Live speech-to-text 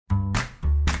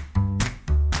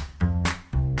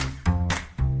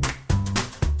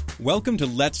Welcome to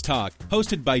Let's Talk,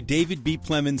 hosted by David B.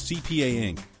 Plemons,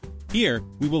 CPA Inc. Here,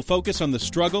 we will focus on the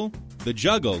struggle, the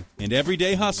juggle, and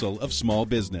everyday hustle of small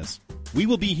business. We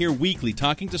will be here weekly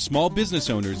talking to small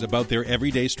business owners about their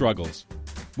everyday struggles.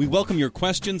 We welcome your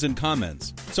questions and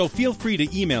comments, so feel free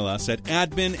to email us at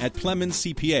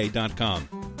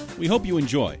admin@plemonscpa.com. We hope you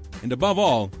enjoy, and above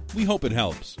all, we hope it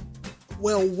helps.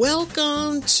 Well,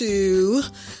 welcome to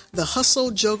the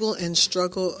hustle, juggle, and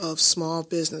struggle of small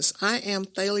business. I am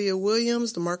Thalia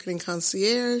Williams, the marketing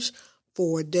concierge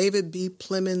for David B.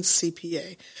 Plemons,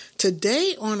 CPA.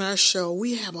 Today on our show,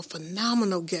 we have a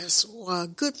phenomenal guest, a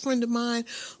good friend of mine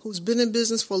who's been in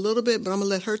business for a little bit, but I'm going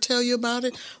to let her tell you about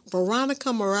it.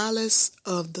 Veronica Morales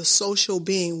of The Social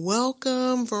Being.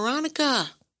 Welcome, Veronica.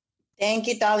 Thank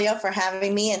you, Thalia, for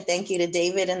having me, and thank you to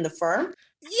David and the firm.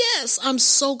 Yes, I'm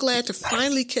so glad to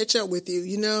finally catch up with you.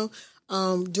 You know,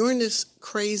 during this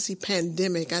crazy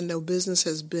pandemic, I know business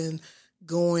has been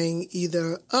going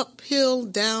either uphill,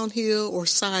 downhill, or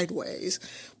sideways.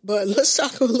 But let's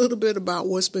talk a little bit about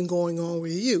what's been going on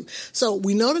with you. So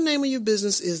we know the name of your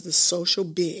business is The Social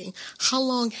Being. How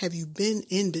long have you been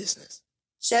in business?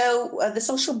 So The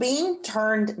Social Being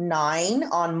turned 9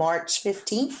 on March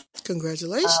 15th.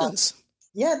 Congratulations.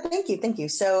 Yeah, thank you. Thank you.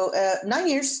 So 9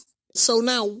 years. So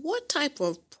now what type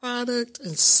of product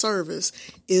and service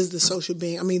is The Social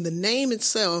Being? I mean, the name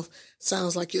itself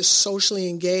sounds like you're socially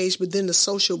engaged, but then The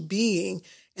Social Being,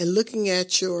 and looking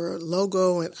at your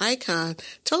logo and icon,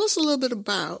 tell us a little bit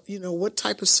about, what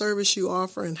type of service you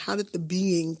offer and how did the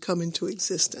being come into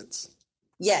existence?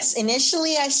 Yes,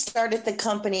 initially I started the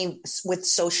company with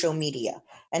social media,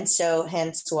 and so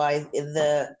hence why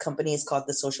the company is called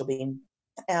The Social Being.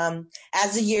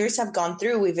 As the years have gone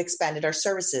through, we've expanded our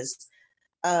services.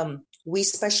 We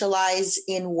specialize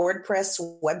in WordPress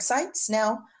websites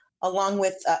now, along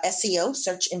with SEO,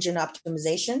 search engine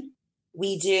optimization.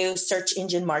 We do search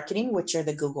engine marketing, which are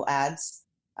the Google ads.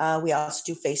 We also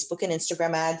do Facebook and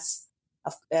Instagram ads,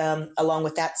 along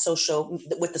with that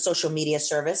with the social media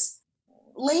service.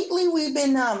 Lately, we've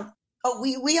been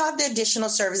we have the additional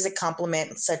services that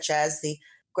complement, such as the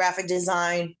graphic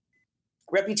design,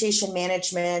 reputation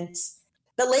management.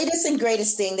 The latest and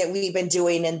greatest thing that we've been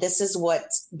doing, and this is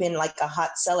what's been like a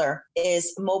hot seller,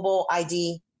 is mobile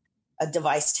ID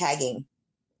device tagging.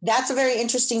 That's a very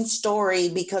interesting story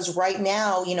because right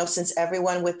now, since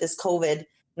everyone with this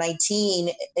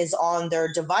COVID-19 is on their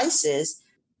devices,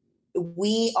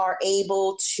 we are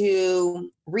able to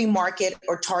remarket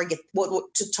or target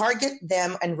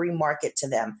them and remarket to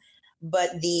them.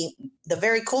 But the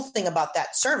very cool thing about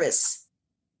that service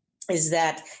is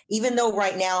that even though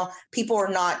right now people are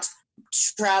not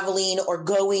traveling or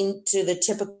going to the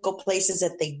typical places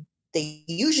that they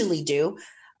usually do,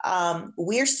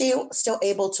 we're still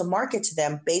able to market to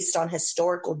them based on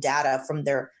historical data from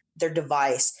their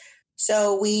device.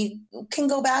 So we can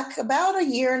go back about a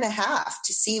year and a half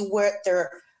to see what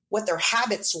their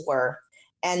habits were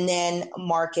and then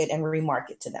market and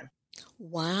remarket to them.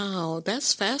 Wow,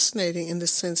 that's fascinating in the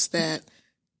sense that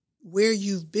where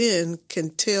you've been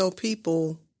can tell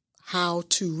people how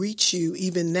to reach you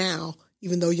even now,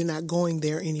 even though you're not going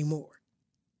there anymore.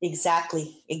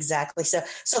 Exactly. So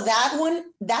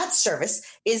that service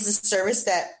is the service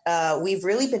that we've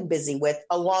really been busy with,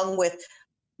 along with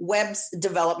web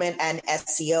development and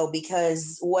SEO,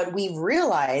 because what we've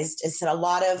realized is that a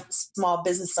lot of small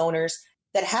business owners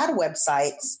that had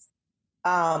websites,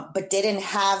 but didn't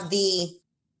have the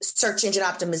search engine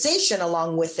optimization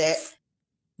along with it,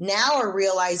 now are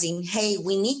realizing, hey,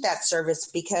 we need that service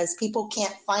because people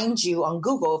can't find you on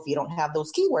Google if you don't have those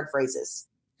keyword phrases.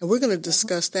 And we're going to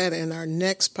discuss that in our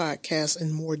next podcast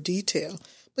in more detail.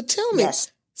 But tell me,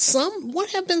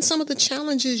 what have been some of the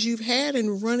challenges you've had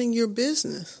in running your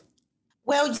business?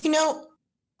 Well,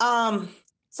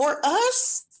 for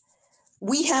us,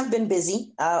 we have been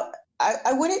busy. The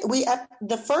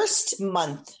first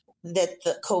month that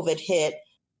the COVID hit,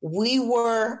 we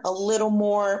were a little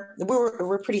more,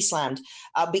 we're pretty slammed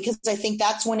because I think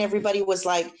that's when everybody was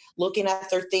like looking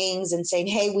at their things and saying,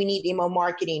 hey, we need email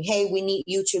marketing. Hey, we need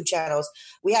YouTube channels.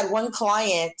 We had one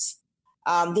client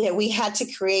that we had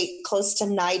to create close to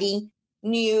 90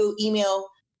 new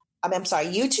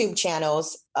YouTube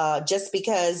channels just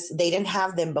because they didn't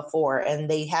have them before, and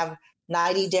they have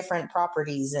 90 different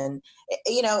properties. And,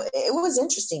 it was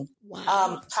interesting.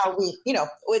 Wow. How we,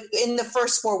 in the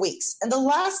first 4 weeks and the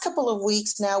last couple of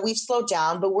weeks now we've slowed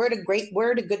down, but we're at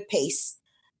a good pace,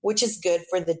 which is good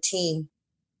for the team.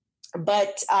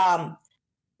 But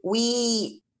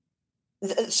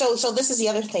so this is the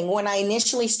other thing. When I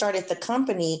initially started the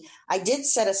company, I did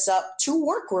set us up to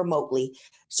work remotely.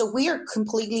 So we are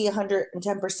completely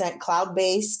 110%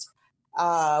 cloud-based.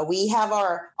 We have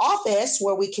our office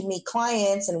where we can meet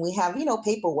clients, and we have,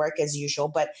 paperwork as usual.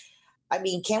 But I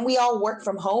mean, can we all work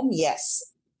from home? Yes.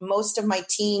 Most of my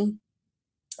team,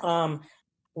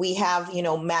 we have,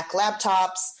 Mac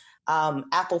laptops,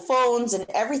 Apple phones, and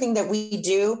everything that we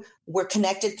do, we're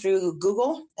connected through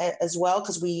Google as well,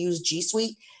 because we use G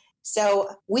Suite. So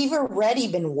we've already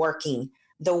been working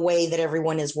the way that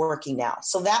everyone is working now.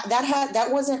 So that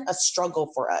wasn't a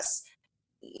struggle for us.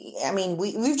 I mean,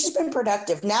 we've just been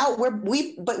productive. Now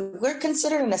we're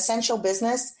considered an essential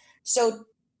business. So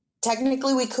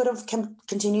technically we could have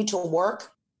continued to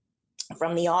work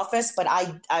from the office, but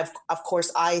of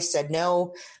course I said,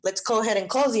 no, let's go ahead and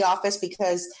close the office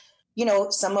because,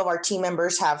 some of our team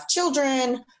members have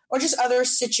children or just other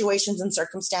situations and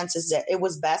circumstances that it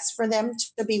was best for them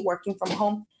to be working from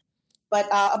home. But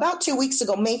about 2 weeks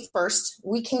ago, May 1st,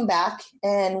 we came back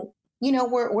and,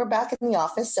 we're back in the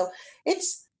office. So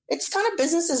it's kind of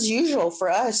business as usual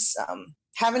for us.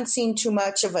 Haven't seen too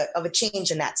much of a change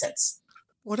in that sense.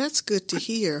 Well, that's good to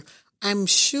hear. I'm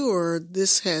sure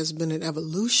this has been an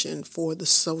evolution for the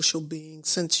social being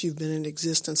since you've been in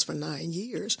existence for 9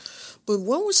 years. But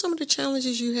what were some of the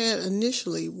challenges you had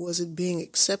initially? Was it being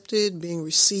accepted, being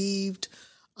received?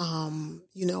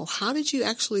 How did you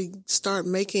actually start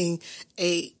making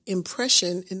a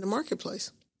impression in the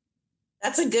marketplace?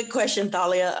 That's a good question,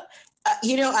 Thalia.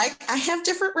 I have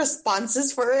different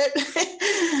responses for it,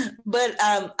 but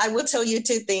I will tell you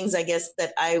two things, I guess,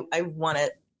 that I want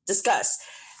to discuss.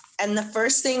 And the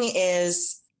first thing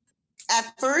is,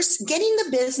 at first, getting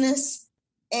the business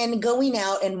and going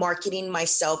out and marketing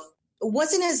myself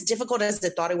wasn't as difficult as I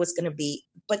thought it was going to be.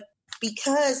 But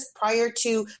because prior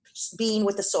to being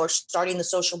with starting the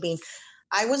Social Bean,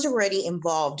 I was already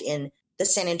involved in the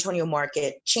San Antonio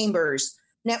market, chambers,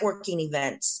 networking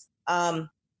events, of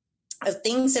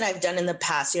things that I've done in the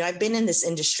past. I've been in this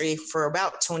industry for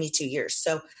about 22 years.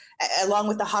 So along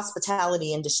with the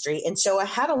hospitality industry. And so I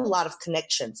had a lot of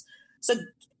connections. So,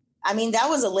 I mean, that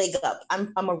was a leg up.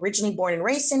 I'm originally born and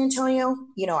raised San Antonio.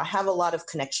 I have a lot of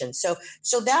connections.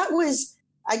 So that was,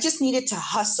 I just needed to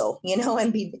hustle, and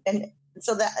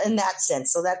so that in that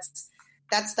sense. So that's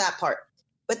that part.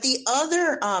 But the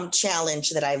other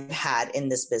challenge that I've had in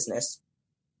this business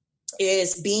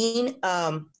is being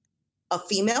a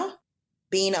female,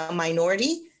 being a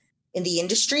minority in the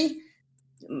industry.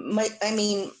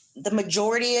 The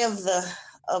majority of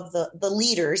the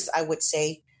leaders, I would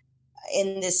say,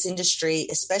 in this industry,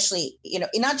 especially,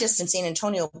 not just in San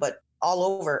Antonio, but all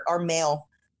over, are male.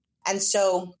 And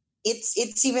so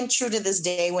it's even true to this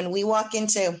day when we walk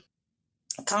into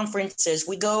conferences.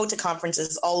 We go to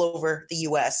conferences all over the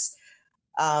U.S.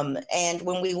 And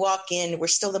when we walk in, we're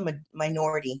still the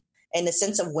minority in the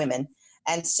sense of women.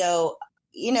 And so,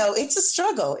 it's a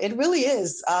struggle. It really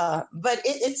is. But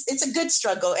it's a good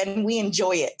struggle, and we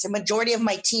enjoy it. The majority of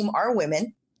my team are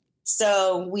women.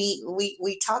 So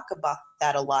we talk about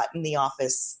that a lot in the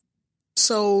office.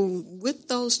 So with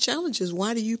those challenges,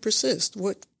 why do you persist?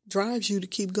 What drives you to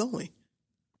keep going?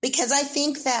 Because I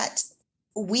think that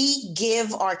we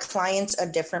give our clients a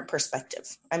different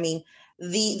perspective. I mean,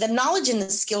 the knowledge and the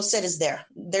skill set is there.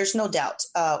 There's no doubt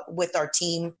with our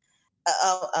team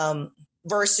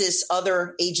versus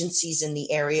other agencies in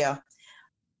the area.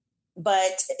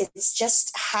 But it's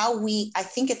just I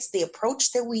think it's the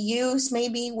approach that we use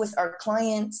maybe with our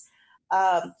clients.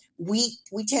 We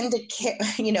tend to care,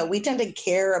 we tend to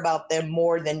care about them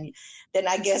more than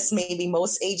I guess maybe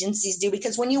most agencies do.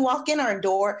 Because when you walk in our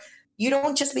door, you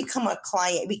don't just become a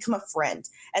client, you become a friend.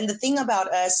 And the thing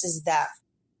about us is that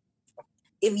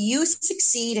if you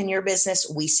succeed in your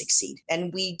business, we succeed.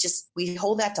 And we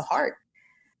hold that to heart.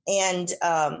 And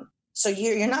so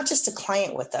you're not just a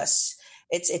client with us.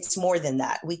 It's more than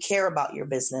that. We care about your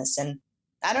business. And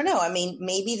I don't know. I mean,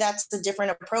 maybe that's a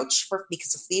different approach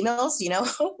because of females,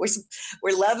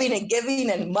 we're loving and giving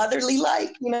and motherly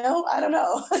like, I don't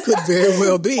know. Could very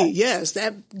well be. Yes.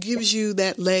 That gives you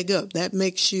that leg up. That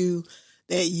makes you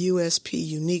that USP,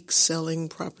 unique selling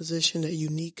proposition, a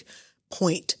unique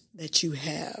point that you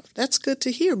have. That's good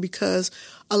to hear, because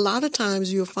a lot of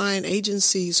times you'll find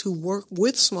agencies who work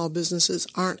with small businesses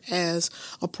aren't as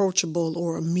approachable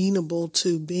or amenable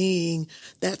to being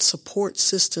that support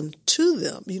system to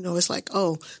them. It's like,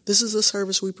 oh, this is a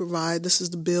service we provide. This is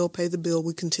the bill, pay the bill.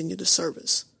 We continue to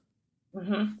service.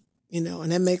 Mm-hmm.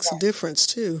 And that makes a difference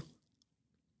too.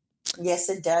 Yes,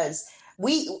 it does.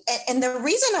 And the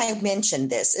reason I mentioned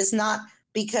this is not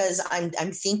because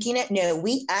I'm thinking it. No,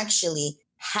 we actually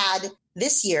had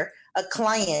this year a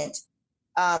client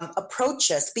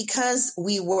approach us because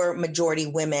we were majority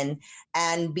women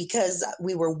and because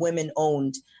we were women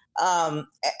owned.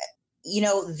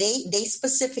 they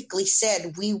specifically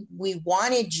said, we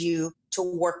wanted you to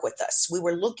work with us. We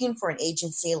were looking for an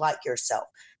agency like yourself.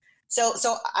 So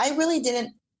I really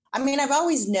didn't, I mean, I've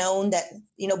always known that,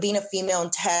 being a female in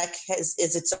tech is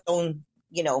its own,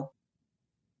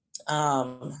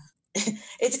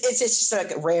 it's just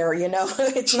like rare,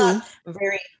 it's True. not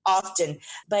very often,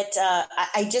 but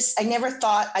I never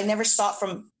saw it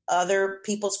from other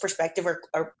people's perspective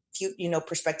or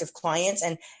prospective clients.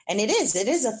 And it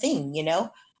is a thing,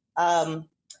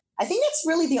 I think that's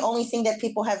really the only thing that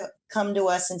people have come to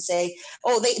us and say.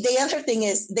 Oh, the other thing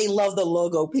is they love the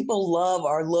logo. People love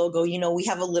our logo. We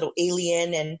have a little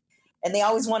alien, and they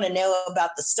always want to know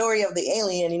about the story of the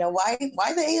alien. Why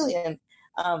the alien?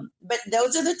 But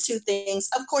those are the two things,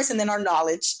 of course, and then our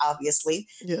knowledge, obviously.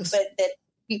 Yes. But that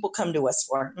people come to us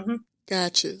for. Mm-hmm.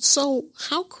 Gotcha. So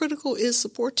how critical is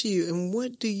support to you, and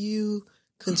what do you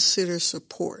consider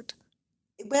support?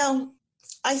 Well,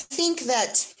 I think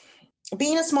that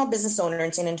being a small business owner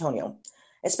in San Antonio,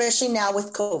 especially now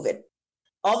with COVID,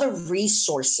 all the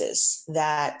resources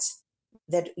that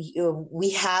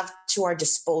we have to our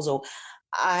disposal,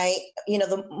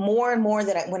 the more and more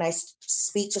that when I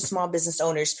speak to small business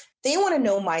owners, they want to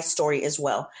know my story as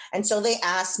well. And so they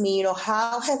ask me,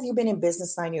 how have you been in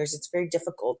business 9 years? It's very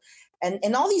difficult.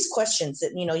 And all these questions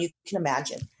that, you can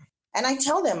imagine. And I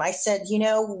tell them, I said,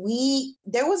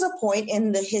 there was a point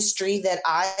in the history that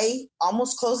I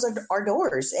almost closed our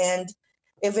doors. And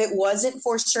if it wasn't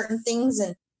for certain things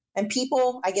and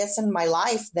people, I guess, in my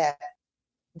life that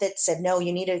said, no,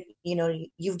 you need to,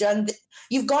 you've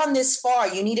gone this far,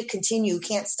 you need to continue, you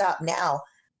can't stop now.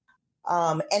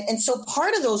 And so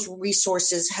part of those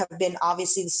resources have been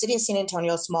obviously the City of San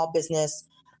Antonio Small Business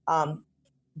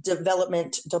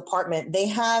Development Department. They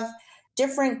have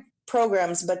different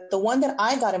programs, but the one that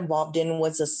I got involved in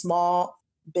was a small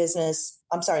business,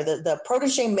 the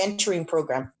protege mentoring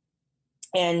program.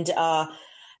 And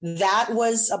that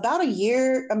was about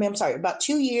about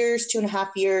 2 years, 2.5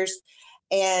 years.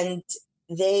 And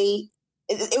it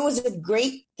was a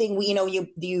great thing.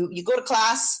 You go to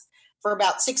class for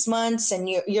about 6 months and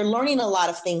you're learning a lot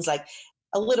of things, like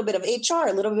a little bit of HR,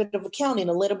 a little bit of accounting,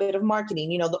 a little bit of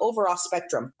marketing, the overall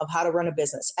spectrum of how to run a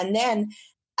business. And then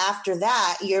after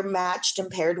that, you're matched and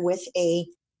paired with a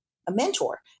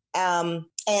mentor. And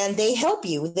they help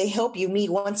you. They help you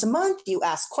meet once a month. You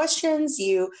ask questions.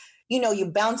 You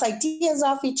bounce ideas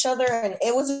off each other. And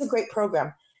it was a great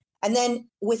program. And then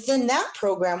within that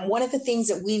program, one of the things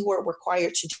that we were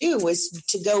required to do was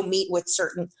to go meet with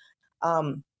certain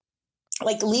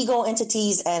like legal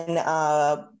entities and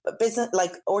business,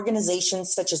 like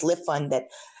organizations such as Lift Fund that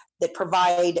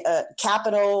provide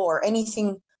capital or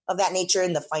anything of that nature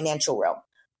in the financial realm.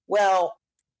 Well,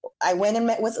 I went and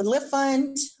met with a Lift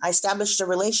Fund. I established a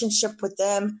relationship with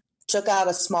them, took out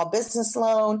a small business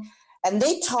loan, and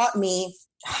they taught me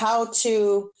how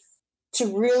to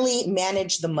really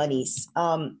manage the monies.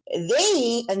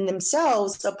 They and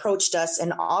themselves approached us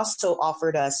and also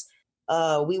offered us.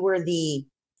 We were the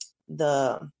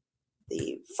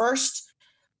first.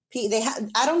 They had,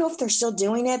 I don't know if they're still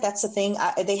doing it. That's the thing.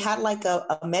 They had like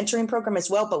a mentoring program as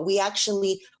well, but we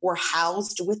actually were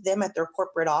housed with them at their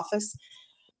corporate office.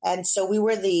 And so we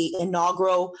were the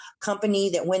inaugural company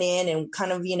that went in and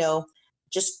kind of,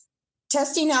 just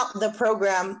testing out the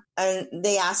program. And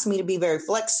they asked me to be very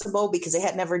flexible because they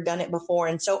had never done it before.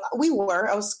 And so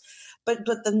but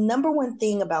the number one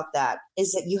thing about that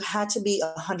is that you had to be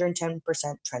 110%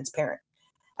 transparent.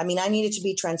 I mean, I needed to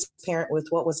be transparent with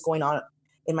what was going on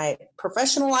in my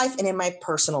professional life and in my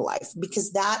personal life,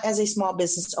 because that as a small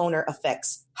business owner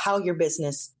affects how your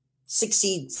business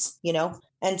succeeds,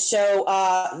 And so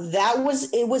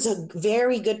it was a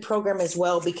very good program as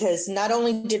well, because not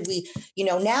only did we,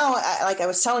 now, like I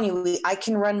was telling you, I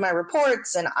can run my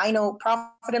reports and I know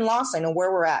profit and loss. I know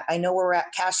where we're at. I know where we're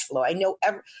at cash flow. I know,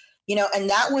 and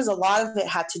that was a lot of it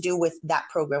had to do with that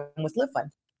program with Live Fund.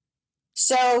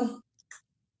 So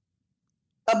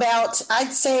about,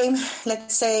 let's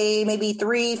say maybe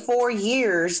 3-4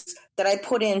 years that I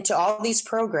put into all these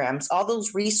programs, all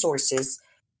those resources.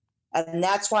 And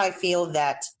that's why I feel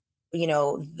that,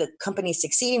 the company's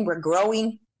succeeding. We're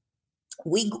growing.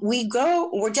 We're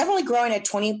definitely growing at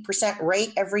 20%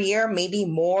 rate every year, maybe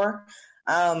more.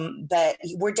 But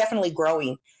we're definitely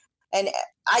growing. And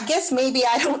I guess maybe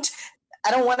I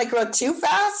don't want to grow too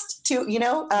fast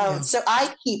So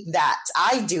I keep that.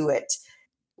 I do it.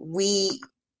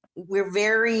 We're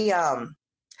very,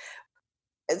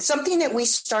 something that we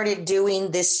started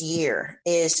doing this year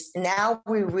is now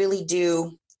we really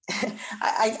do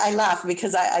I laugh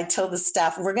because I tell the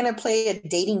staff, we're going to play a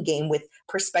dating game with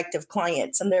prospective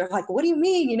clients. And they're like, what do you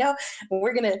mean?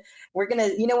 We're going to,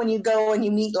 when you go and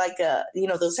you meet like,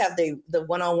 those have the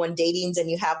one-on-one datings and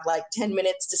you have like 10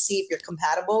 minutes to see if you're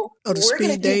compatible. Oh, the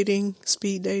speed dating.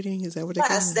 Is that what they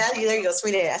call it? There you go.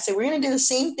 Speed dating. I said, we're going to do the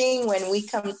same thing when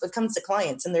it comes to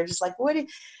clients. And they're just like,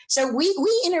 so we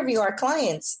interview our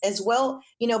clients as well,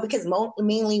 because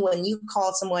mainly when you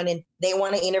call someone and they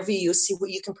want to interview you, see what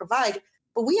you can provide.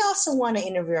 But we also want to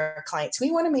interview our clients.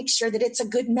 We want to make sure that it's a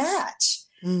good match.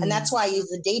 And that's why I use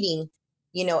the dating,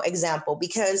 example,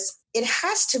 because it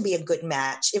has to be a good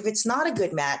match. If it's not a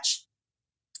good match,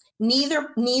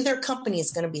 neither company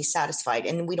is going to be satisfied.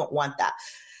 And we don't want that.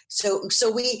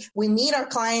 So we meet our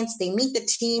clients, they meet the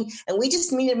team, and we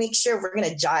just need to make sure we're going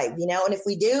to jive, and if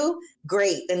we do,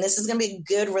 great, then this is going to be a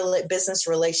good business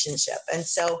relationship. And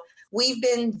so we've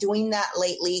been doing that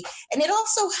lately, and it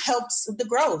also helps the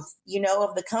growth,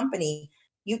 of the company.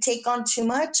 You take on too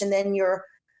much and then your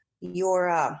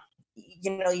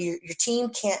team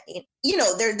can't,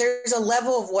 there's a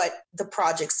level of what the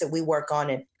projects that we work on.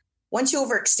 And once you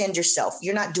overextend yourself,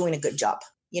 you're not doing a good job,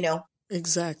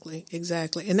 Exactly.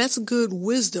 And that's good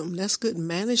wisdom. That's good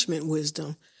management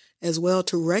wisdom as well,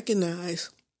 to recognize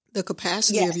the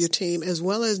capacity of your team, as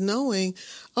well as knowing,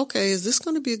 okay, is this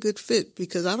going to be a good fit?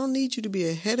 Because I don't need you to be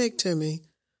a headache to me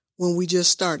when we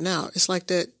just starting out. It's like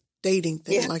that dating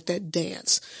thing, like that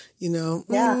dance, do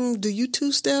you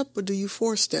 2-step or do you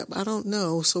 4-step? I don't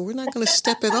know. So we're not going to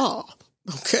step at all.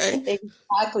 Okay.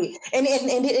 Exactly. And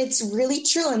it's really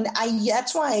true. And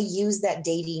that's why I use that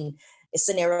dating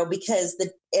scenario, because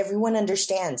everyone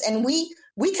understands. And we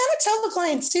kind of tell the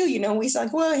clients too, we say,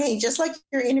 well, hey, just like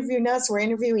you're interviewing us, we're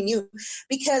interviewing you.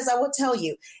 Because I will tell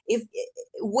you, if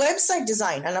website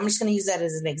design, and I'm just going to use that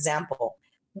as an example,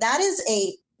 that is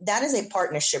a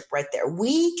partnership right there.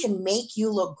 We can make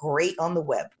you look great on the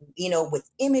web, with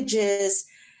images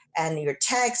and your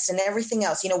text and everything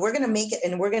else. We're going to make it,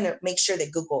 and we're going to make sure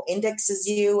that Google indexes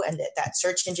you and that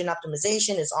search engine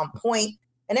optimization is on point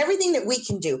and everything that we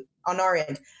can do on our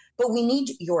end. But we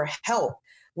need your help.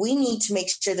 We need to make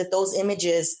sure that those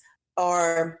images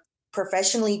are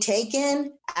professionally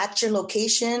taken at your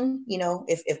location,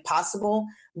 if possible.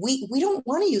 We don't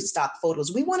want to use stock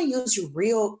photos. We want to use your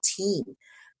real team.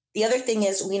 The other thing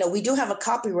is, we do have a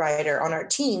copywriter on our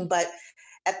team, but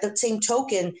at the same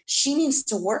token, she needs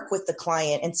to work with the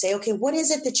client and say, okay, what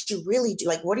is it that you really do?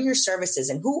 Like, what are your services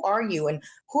and who are you and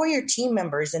who are your team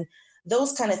members and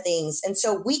those kind of things. And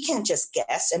so we can't just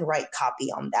guess and write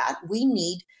copy on that. We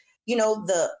need,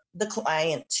 the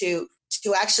client to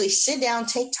actually sit down,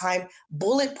 take time,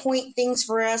 bullet point things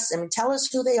for us and tell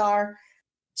us who they are.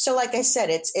 So like I said,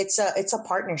 it's a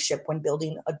partnership when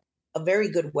building a very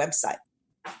good website.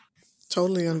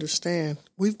 Totally understand.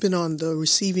 We've been on the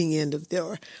receiving end of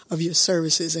your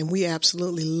services, and we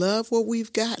absolutely love what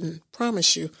we've gotten.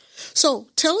 Promise you. So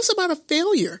tell us about a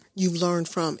failure you've learned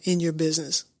from in your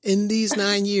business in these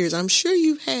 9 years. I'm sure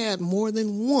you've had more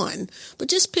than one, but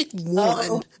just pick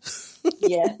one.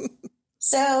 Yeah.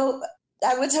 So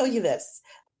I will tell you this.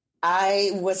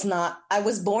 I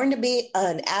was born to be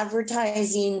an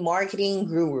advertising marketing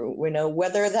guru,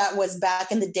 whether that was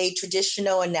back in the day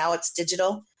traditional and now it's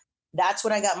digital. That's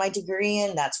what I got my degree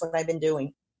in. That's what I've been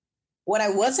doing. What I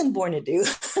wasn't born to do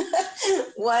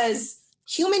was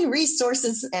human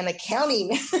resources and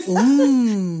accounting.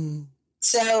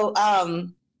 So,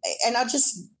 and I'll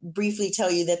just briefly tell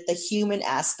you that the human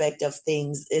aspect of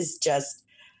things is just,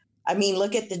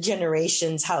 look at the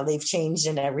generations, how they've changed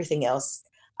and everything else.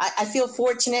 I feel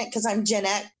fortunate because I'm Gen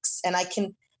X and I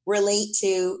can relate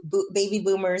to baby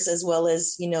boomers as well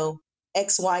as,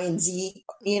 X, Y, and Z,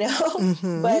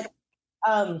 Mm-hmm. But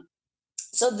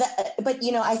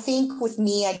I think with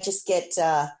me, I just get,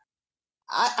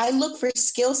 I look for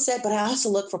skill set, but I also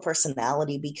look for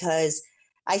personality, because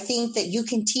I think that you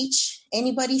can teach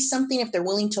anybody something if they're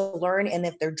willing to learn and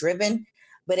if they're driven,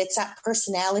 but it's that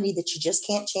personality that you just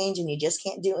can't change and you just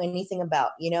can't do anything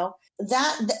about,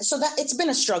 so it's been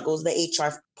a struggle, the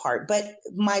HR part, but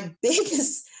my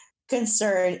biggest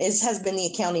concern has been the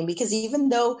accounting, because even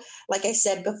though, like I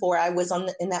said before, I was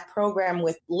in that program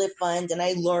with Live Fund and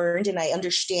I learned and I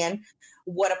understand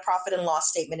what a profit and loss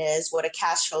statement is, what a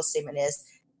cash flow statement is.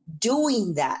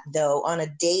 Doing that though on a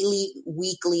daily,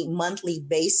 weekly, monthly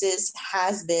basis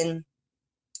has been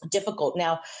difficult.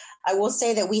 Now, I will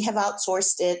say that we have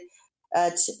outsourced it,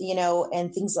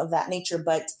 and things of that nature,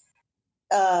 but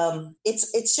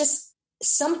it's just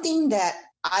something that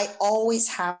I always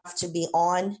have to be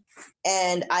on,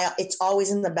 and it's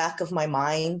always in the back of my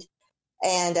mind.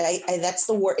 And I that's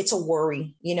the word. It's a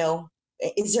worry,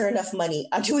 is there enough money?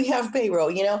 Do we have payroll?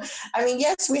 I mean,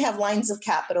 yes, we have lines of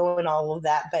capital and all of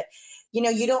that, but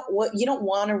you don't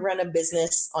want to run a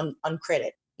business on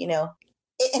credit,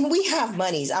 and we have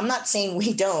monies. I'm not saying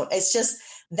we don't. It's just,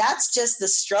 that's just the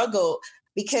struggle,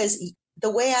 because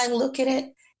the way I look at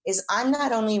it is I'm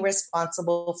not only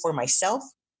responsible for myself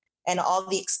and all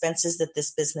the expenses that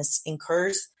this business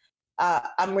incurs.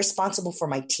 I'm responsible for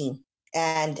my team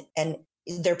and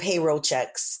their payroll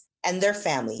checks and their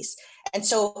families. And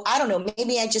so I don't know,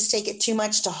 maybe I just take it too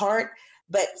much to heart,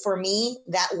 but for me,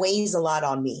 that weighs a lot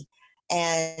on me.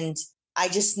 And I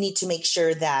just need to make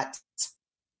sure that,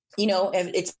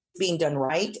 it's being done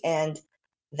right, and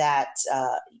that,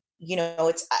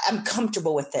 I'm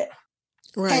comfortable with it.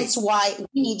 Right. Hence why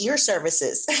we need your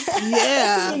services.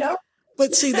 Yeah.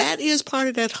 But see, that is part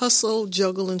of that hustle,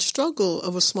 juggle, and struggle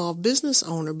of a small business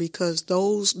owner, because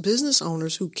those business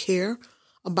owners who care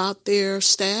about their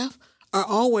staff are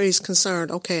always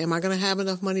concerned, okay, am I going to have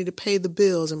enough money to pay the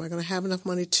bills? Am I going to have enough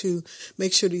money to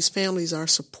make sure these families are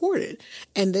supported?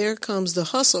 And there comes the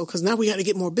hustle, because now we got to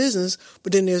get more business,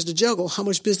 but then there's the juggle. How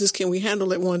much business can we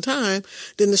handle at one time?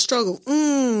 Then the struggle,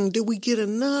 did we get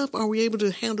enough? Are we able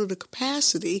to handle the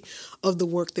capacity of the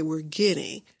work that we're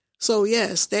getting? So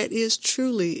yes, that is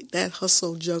truly that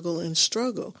hustle, juggle, and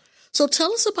struggle. So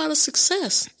tell us about a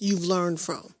success you've learned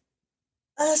from.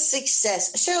 A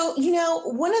success. So,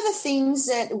 one of the things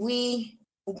that we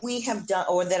have done,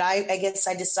 or that I guess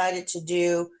I decided to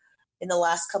do in the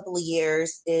last couple of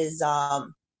years, is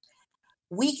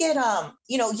we get,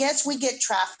 yes, we get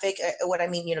traffic. What I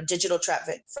mean, digital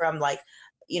traffic from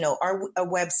our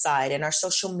website and our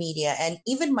social media, and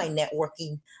even my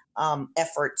networking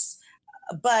efforts.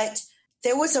 But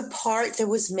there was a part that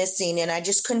was missing, and I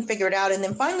just couldn't figure it out. And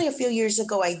then finally, a few years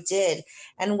ago, I did.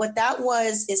 And what that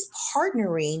was is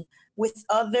partnering with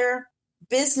other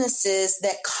businesses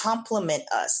that complement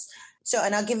us. So,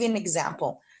 and I'll give you an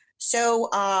example. So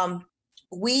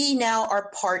we now are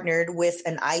partnered with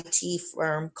an IT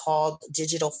firm called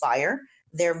Digital Fire.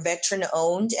 They're veteran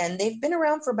owned, and they've been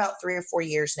around for about 3 or 4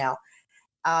 years now.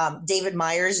 David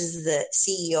Myers is the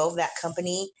CEO of that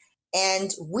company.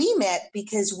 And we met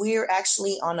because we're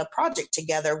actually on a project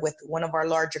together with one of our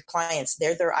larger clients.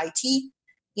 They're their IT,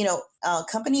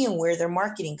 company, and we're their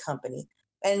marketing company.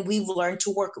 And we've learned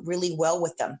to work really well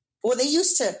with them. Well, they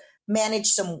used to manage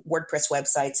some WordPress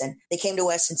websites, and they came to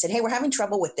us and said, hey, we're having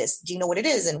trouble with this. Do you know what it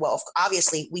is? And well,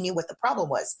 obviously we knew what the problem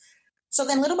was. So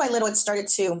then little by little, it started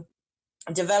to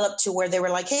develop to where they were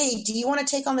like, hey, do you want to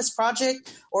take on this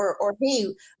project? Or hey,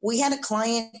 we had a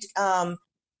client,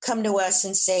 come to us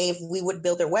and say if we would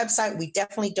build their website. We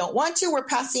definitely don't want to. We're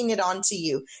passing it on to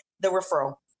you, the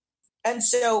referral. And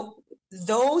so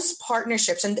those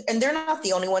partnerships, and they're not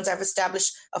the only ones. I've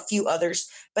established a few others,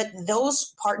 but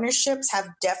those partnerships have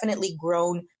definitely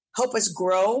help us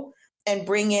grow and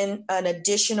bring in an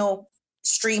additional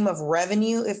stream of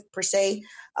revenue, if per se,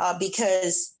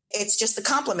 because it's just the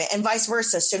complement, and vice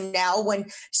versa. So now when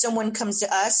someone comes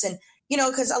to us, and,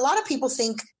 because a lot of people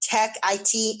think tech,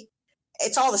 IT,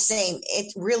 it's all the same.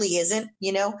 It really isn't,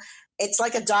 it's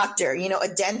like a doctor, a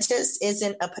dentist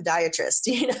isn't a podiatrist,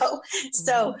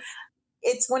 So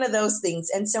it's one of those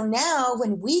things. And so now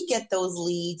when we get those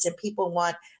leads and people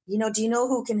want, do you know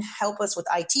who can help us with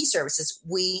IT services?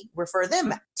 We refer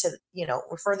them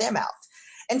out.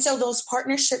 And so those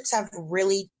partnerships have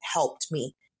really helped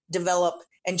me develop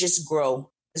and just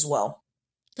grow as well.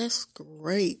 That's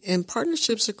great. And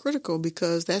partnerships are critical,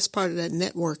 because that's part of that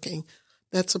networking.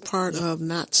 That's a part of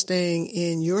not staying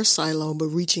in your silo, but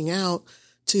reaching out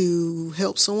to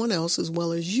help someone else as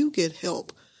well as you get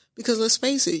help. Because let's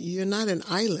face it, you're not an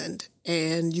island,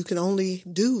 and you can only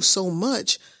do so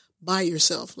much by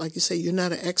yourself. Like you say, you're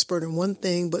not an expert in one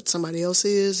thing, but somebody else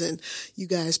is, and you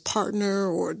guys partner,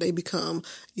 or they become,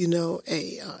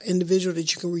 a individual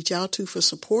that you can reach out to for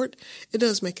support. It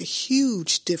does make a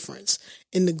huge difference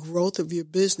in the growth of your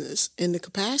business and the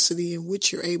capacity in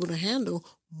which you're able to handle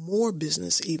more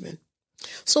business even.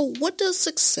 So what does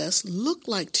success look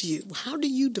like to you? How do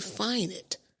you define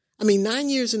it? I mean, 9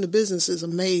 years in the business is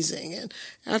amazing. And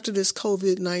after this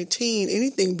COVID-19,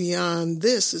 anything beyond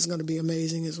this is going to be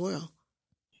amazing as well.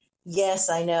 Yes,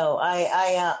 I know.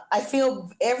 I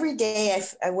feel every day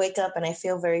I wake up and I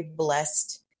feel very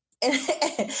blessed.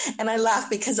 And I laugh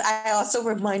because I also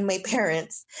remind my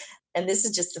parents, and this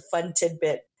is just a fun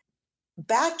tidbit.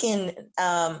 Back in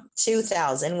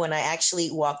 2000, when I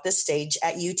actually walked the stage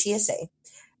at UTSA,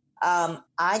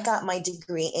 I got my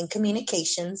degree in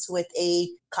communications with a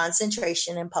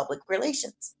concentration in public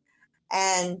relations.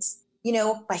 And,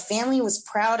 my family was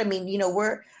proud. I mean,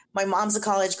 my mom's a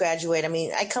college graduate. I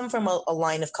mean, I come from a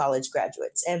line of college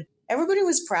graduates, and everybody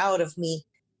was proud of me.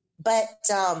 But,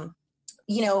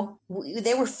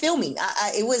 they were filming.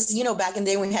 It was, back in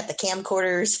the day when we had the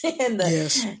camcorders and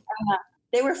Yes.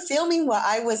 they were filming while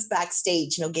I was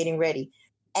backstage, getting ready.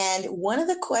 And one of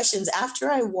the questions after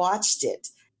I watched it,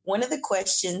 one of the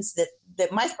questions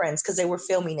that my friends, because they were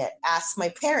filming it, asked my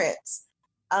parents,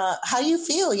 how do you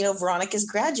feel? Veronica's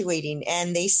graduating.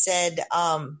 And they said,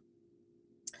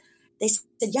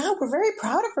 yeah, we're very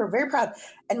proud of her, very proud.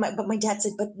 But my dad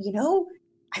said, but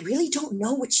I really don't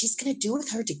know what she's going to do with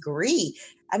her degree.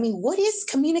 I mean, what is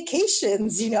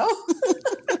communications,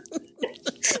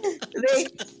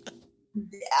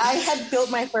 I had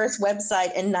built my first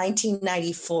website in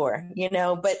 1994,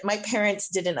 but my parents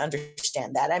didn't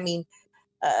understand that. I mean,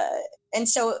 and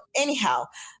so anyhow,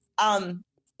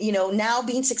 now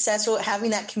being successful,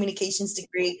 having that communications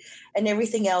degree and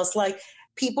everything else, like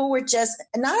people were just,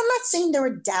 and I'm not saying they were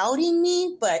doubting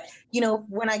me, but,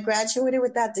 when I graduated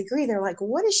with that degree, they're like,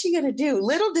 what is she going to do?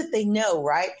 Little did they know,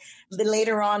 right? That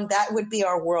later on, that would be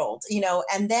our world,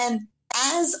 and then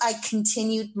as I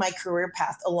continued my career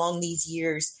path along these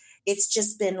years, it's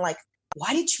just been like,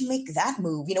 why did you make that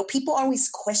move? People always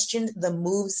questioned the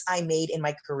moves I made in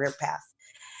my career path.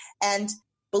 And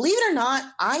believe it or not,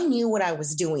 I knew what I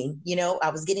was doing. I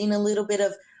was getting a little bit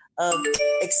of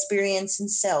experience in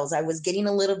sales. I was getting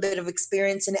a little bit of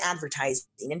experience in advertising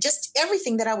and just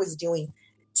everything that I was doing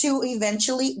to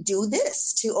eventually do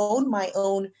this, to own my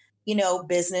own,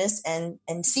 business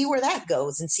and see where that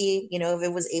goes and see, if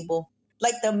it was able,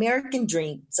 like the American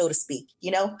dream, so to speak,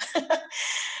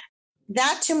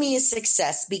 that to me is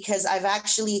success because I've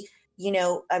actually,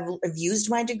 I've used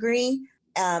my degree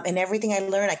and everything I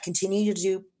learned. I continue to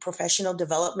do professional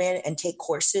development and take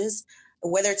courses,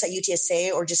 whether it's at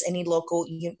UTSA or just any local,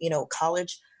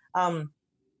 college.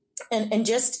 And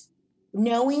just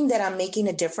knowing that I'm making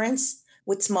a difference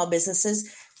with small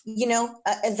businesses,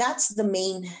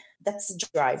 that's the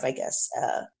drive, I guess.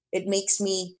 It makes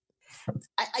me,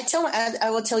 I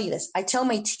will tell you this. I tell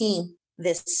my team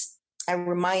this. I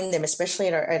remind them, especially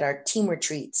at our team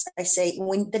retreats. I say,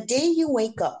 when the day you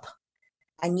wake up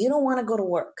and you don't want to go to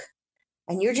work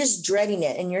and you're just dreading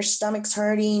it and your stomach's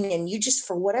hurting and you just,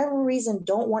 for whatever reason,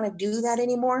 don't want to do that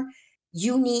anymore,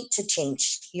 you need to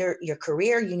change your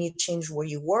career. You need to change where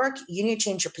you work. You need to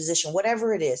change your position,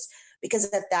 whatever it is,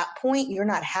 because at that point, you're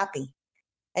not happy.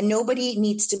 And nobody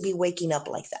needs to be waking up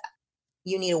like that.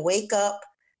 You need to wake up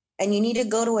and you need to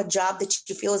go to a job that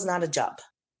you feel is not a job.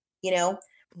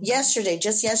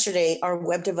 Just yesterday, our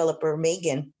web developer,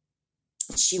 Megan,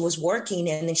 she was working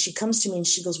and then she comes to me and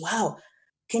she goes, wow,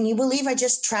 can you believe I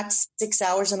just tracked 6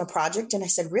 hours on a project? And I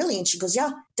said, really? And she goes, yeah,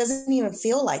 it doesn't even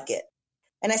feel like it.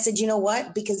 And I said, you know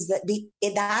what? Because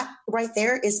that right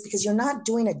there is because you're not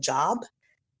doing a job.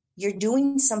 You're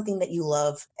doing something that you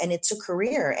love and it's a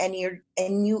career and it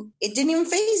didn't even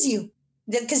faze you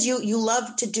because you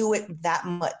love to do it that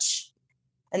much.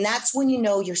 And that's when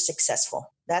you're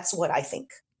successful. That's what I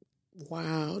think.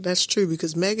 Wow, that's true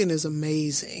because Megan is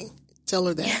amazing. Tell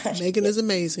her that. Yeah. Megan is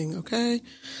amazing, okay?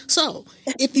 So,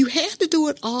 if you had to do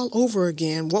it all over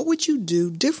again, what would you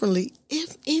do differently,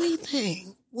 if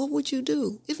anything? What would you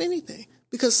do, if anything?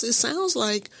 Because it sounds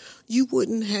like you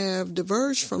wouldn't have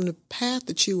diverged from the path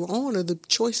that you were on or the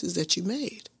choices that you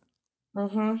made.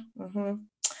 Mm-hmm. Mm-hmm.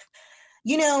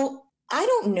 I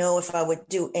don't know if I would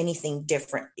do anything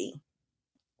differently.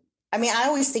 I mean, I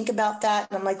always think about that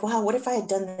and I'm like, wow, what if I had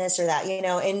done this or that,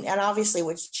 and obviously it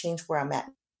would change where I'm at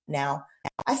now.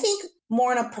 I think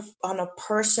more on a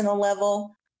personal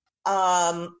level,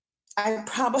 I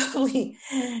probably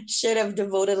should have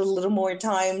devoted a little more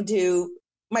time to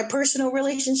my personal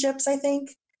relationships, I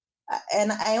think.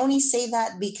 And I only say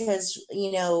that because,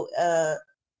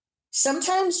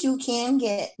 sometimes you can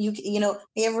get, you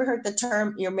ever heard the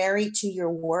term, you're married to your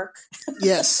work?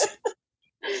 Yes.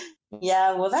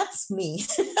 Yeah, well, that's me.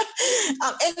 And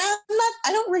I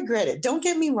don't regret it. Don't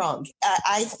get me wrong.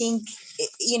 I think,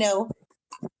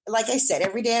 like I said,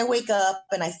 every day I wake up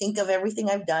and I think of everything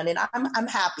I've done and I'm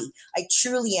happy. I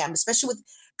truly am, especially with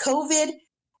COVID.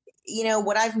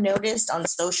 What I've noticed on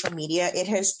social media, it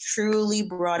has truly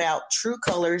brought out true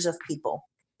colors of people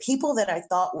that I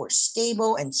thought were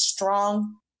stable and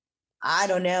strong. I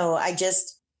don't know.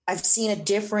 I've seen a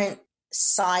different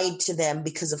side to them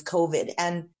because of COVID.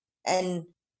 And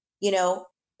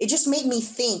it just made me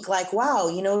think like,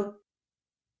 wow,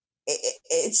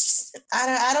 it's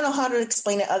I don't know how to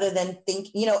explain it other than think,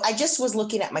 I just was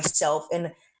looking at myself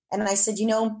and I said,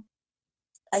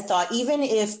 I thought even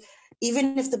if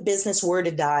the business were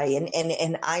to die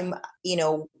and I'm,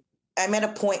 I'm at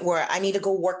a point where I need to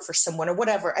go work for someone or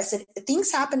whatever, I said,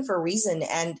 things happen for a reason.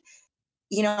 And,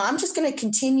 I'm just going to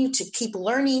continue to keep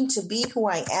learning to be who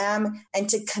I am and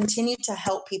to continue to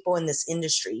help people in this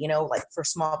industry, like for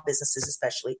small businesses,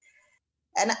 especially.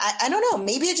 And I don't know,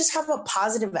 maybe I just have a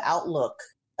positive outlook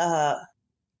that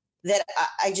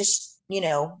I just, I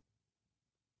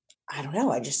don't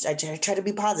know. I try to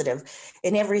be positive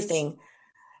in everything.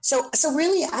 So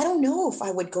really, I don't know if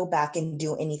I would go back and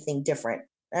do anything different.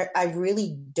 I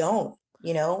really don't,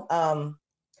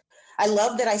 I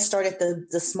love that I started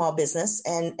the small business,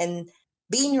 and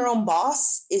being your own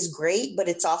boss is great, but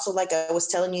it's also like I was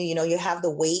telling you, you have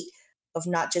the weight of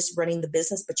not just running the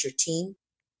business, but your team.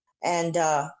 And,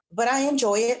 but I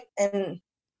enjoy it, and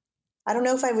I don't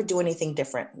know if I would do anything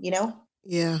different,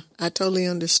 Yeah, I totally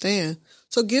understand.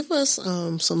 So give us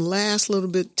some last little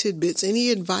bit tidbits, any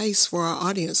advice for our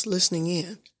audience listening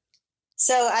in?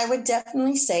 So I would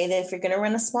definitely say that if you're going to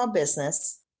run a small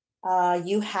business,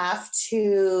 you have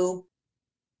to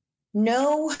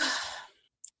know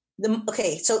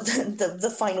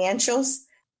the financials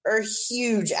are a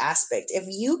huge aspect. If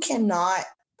you cannot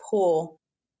pull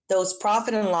those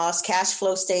profit and loss, cash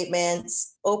flow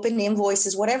statements, open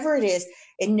invoices, whatever it is,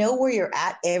 and know where you're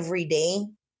at every day,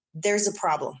 there's a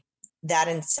problem. That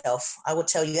in itself, I will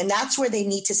tell you. And that's where they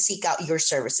need to seek out your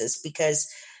services, because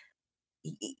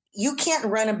you can't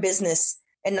run a business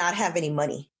and not have any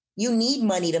money. You need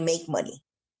money to make money.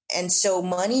 And so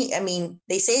money,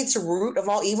 they say it's a root of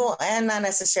all evil, and not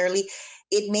necessarily.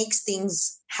 It makes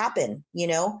things happen,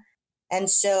 And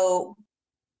so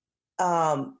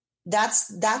that's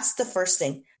the first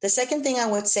thing. The second thing I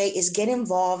would say is get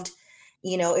involved.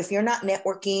 If you're not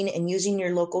networking and using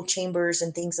your local chambers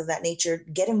and things of that nature,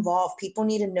 get involved. People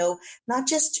need to know not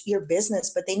just your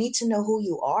business, but they need to know who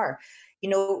you are.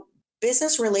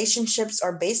 Business relationships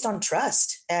are based on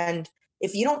trust. And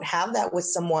if you don't have that with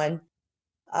someone,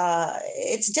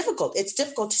 it's difficult. It's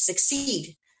difficult to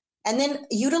succeed. And then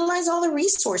utilize all the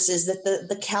resources that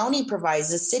the county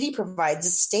provides, the city provides,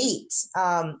 the state,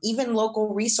 even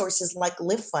local resources like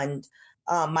Live Fund,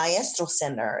 Maestro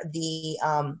Center, the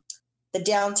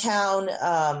downtown,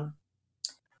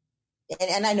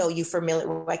 and I know you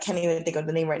familiar. I can't even think of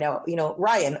the name right now.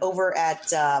 Ryan over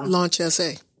at Launch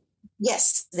SA.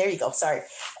 Yes, there you go. Sorry,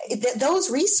 those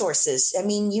resources.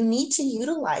 You need to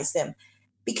utilize them,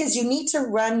 because you need to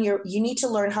learn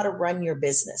how to run your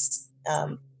business,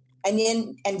 and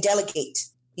delegate.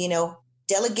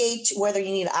 Delegate, whether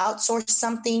you need to outsource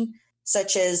something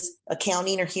such as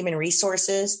accounting or human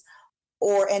resources,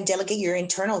 and delegate your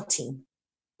internal team.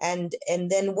 And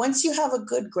then once you have a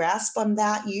good grasp on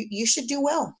that, you should do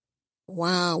well.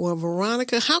 Wow. Well,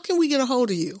 Veronica, how can we get a hold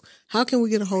of you? How can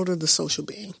we get a hold of the Social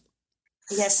Bean?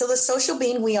 Yes, so the Social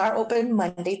Bean, we are open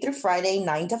Monday through Friday,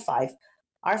 9 to 5.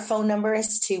 Our phone number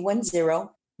is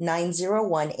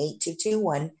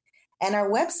 210-901-8221. And our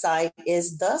website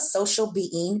is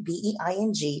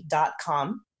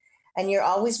thesocialbeing.com. And you're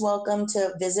always welcome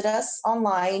to visit us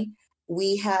online.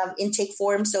 We have intake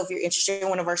forms. So if you're interested in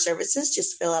one of our services,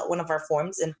 just fill out one of our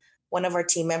forms and one of our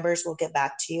team members will get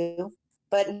back to you.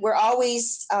 But we're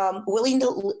always willing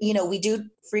to, we do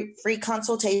free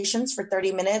consultations for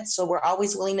 30 minutes. So we're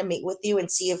always willing to meet with you and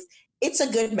see if it's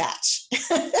a good match.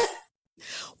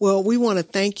 Well, we want to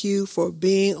thank you for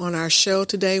being on our show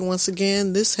today. Once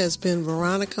again, this has been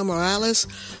Veronica Morales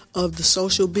of The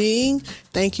Social Being.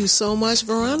 Thank you so much,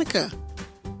 Veronica.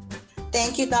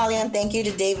 Thank you, Thalia, and thank you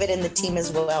to David and the team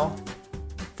as well.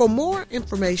 For more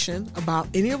information about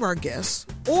any of our guests,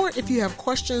 or if you have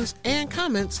questions and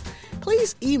comments,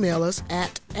 please email us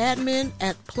at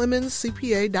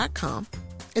admin@PlemonsCPA.com.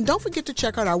 And don't forget to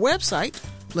check out our website,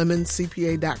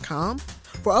 PlemonsCPA.com,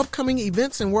 for upcoming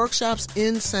events and workshops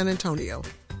in San Antonio.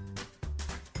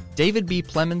 David B.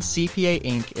 Plemons CPA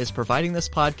Inc. is providing this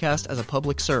podcast as a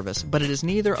public service, but it is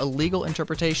neither a legal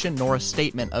interpretation nor a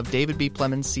statement of David B.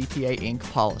 Plemons CPA Inc.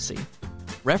 policy.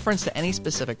 Reference to any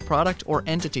specific product or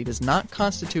entity does not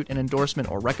constitute an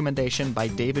endorsement or recommendation by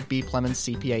David B. Plemons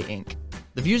CPA Inc.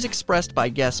 The views expressed by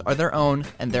guests are their own,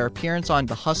 and their appearance on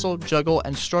the Hustle, Juggle,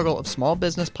 and Struggle of Small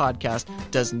Business podcast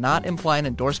does not imply an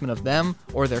endorsement of them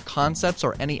or their concepts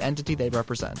or any entity they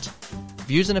represent.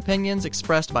 Views and opinions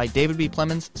expressed by David B.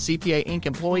 Plemons CPA Inc.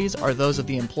 employees are those of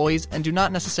the employees and do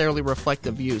not necessarily reflect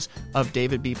the views of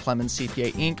David B. Plemons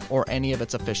CPA Inc. or any of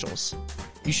its officials.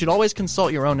 You should always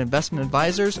consult your own investment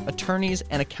advisors, attorneys,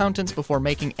 and accountants before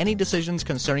making any decisions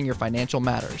concerning your financial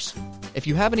matters. If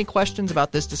you have any questions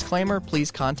about this disclaimer, please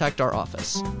contact our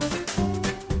office.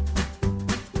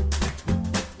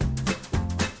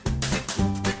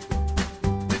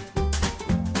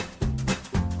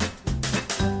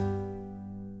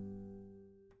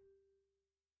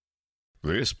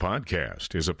 This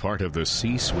podcast is a part of the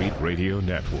C-Suite Radio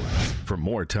Network. For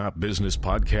more top business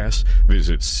podcasts,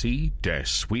 visit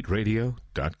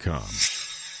c-suiteradio.com.